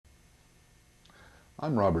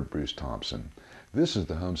I'm Robert Bruce Thompson. This is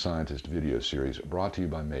the Home Scientist video series brought to you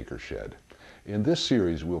by MakerShed. In this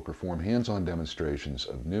series, we'll perform hands-on demonstrations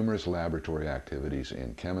of numerous laboratory activities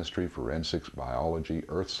in chemistry, forensics, biology,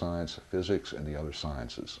 earth science, physics, and the other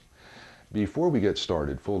sciences. Before we get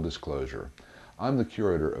started, full disclosure, I'm the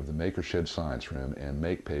curator of the MakerShed Science Room and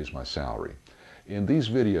Make pays my salary. In these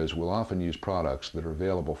videos, we'll often use products that are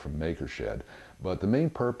available from MakerShed, but the main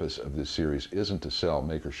purpose of this series isn't to sell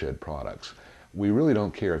MakerShed products. We really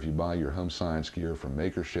don't care if you buy your home science gear from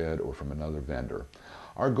MakerShed or from another vendor.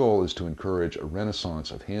 Our goal is to encourage a renaissance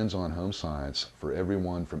of hands-on home science for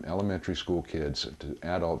everyone from elementary school kids to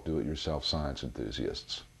adult do-it-yourself science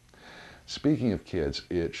enthusiasts. Speaking of kids,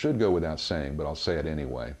 it should go without saying, but I'll say it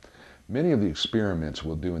anyway. Many of the experiments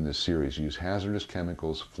we'll do in this series use hazardous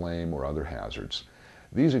chemicals, flame, or other hazards.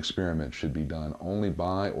 These experiments should be done only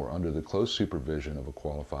by or under the close supervision of a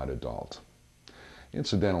qualified adult.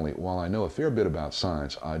 Incidentally, while I know a fair bit about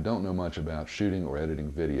science, I don't know much about shooting or editing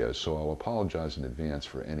videos, so I'll apologize in advance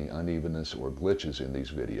for any unevenness or glitches in these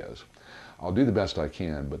videos. I'll do the best I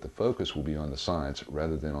can, but the focus will be on the science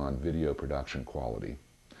rather than on video production quality.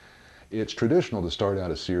 It's traditional to start out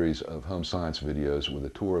a series of home science videos with a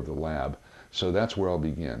tour of the lab, so that's where I'll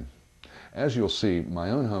begin. As you'll see,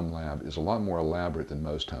 my own home lab is a lot more elaborate than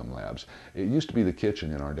most home labs. It used to be the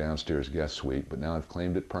kitchen in our downstairs guest suite, but now I've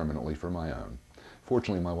claimed it permanently for my own.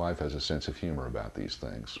 Fortunately, my wife has a sense of humor about these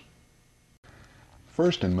things.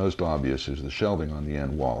 First and most obvious is the shelving on the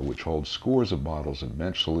end wall, which holds scores of bottles of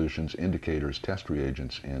bench solutions, indicators, test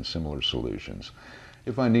reagents, and similar solutions.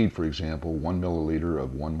 If I need, for example, 1 milliliter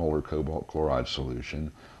of 1 molar cobalt chloride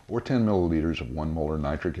solution, or 10 milliliters of 1 molar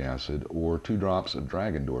nitric acid, or 2 drops of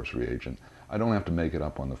Dragendorf's reagent, I don't have to make it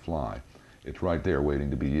up on the fly. It's right there waiting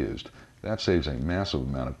to be used. That saves a massive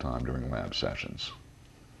amount of time during lab sessions.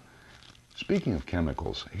 Speaking of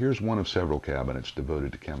chemicals, here's one of several cabinets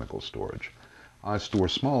devoted to chemical storage. I store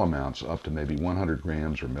small amounts up to maybe 100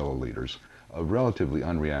 grams or milliliters of relatively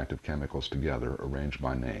unreactive chemicals together, arranged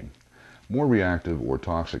by name. More reactive or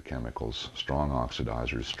toxic chemicals, strong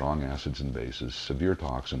oxidizers, strong acids and bases, severe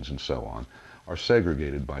toxins, and so on, are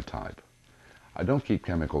segregated by type. I don't keep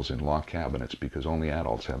chemicals in locked cabinets because only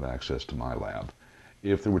adults have access to my lab.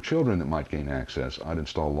 If there were children that might gain access, I'd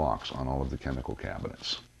install locks on all of the chemical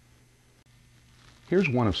cabinets. Here's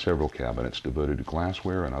one of several cabinets devoted to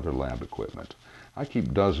glassware and other lab equipment. I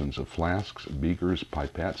keep dozens of flasks, beakers,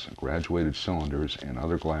 pipettes, graduated cylinders, and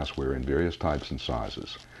other glassware in various types and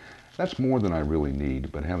sizes. That's more than I really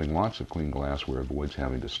need, but having lots of clean glassware avoids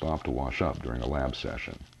having to stop to wash up during a lab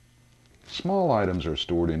session. Small items are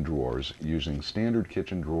stored in drawers using standard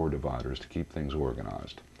kitchen drawer dividers to keep things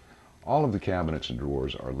organized. All of the cabinets and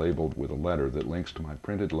drawers are labeled with a letter that links to my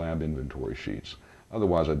printed lab inventory sheets.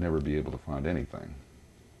 Otherwise, I'd never be able to find anything.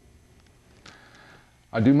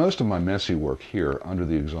 I do most of my messy work here under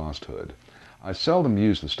the exhaust hood. I seldom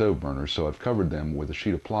use the stove burners, so I've covered them with a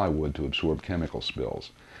sheet of plywood to absorb chemical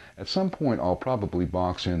spills. At some point, I'll probably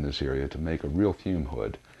box in this area to make a real fume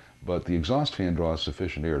hood, but the exhaust fan draws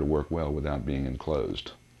sufficient air to work well without being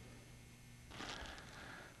enclosed.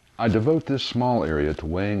 I devote this small area to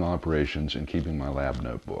weighing operations and keeping my lab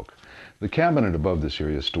notebook. The cabinet above this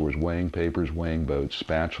area stores weighing papers, weighing boats,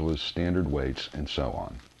 spatulas, standard weights, and so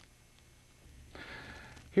on.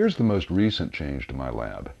 Here's the most recent change to my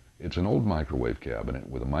lab. It's an old microwave cabinet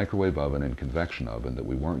with a microwave oven and convection oven that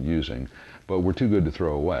we weren't using, but were too good to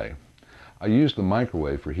throw away. I used the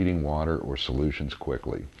microwave for heating water or solutions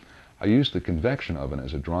quickly. I used the convection oven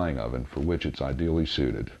as a drying oven, for which it's ideally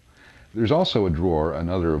suited. There's also a drawer,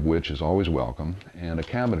 another of which is always welcome, and a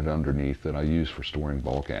cabinet underneath that I use for storing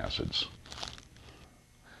bulk acids.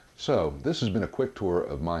 So, this has been a quick tour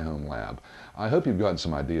of my home lab. I hope you've gotten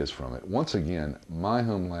some ideas from it. Once again, my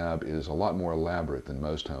home lab is a lot more elaborate than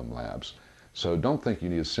most home labs, so don't think you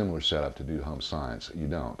need a similar setup to do home science. You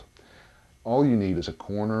don't. All you need is a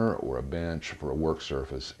corner or a bench for a work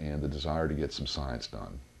surface and the desire to get some science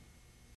done.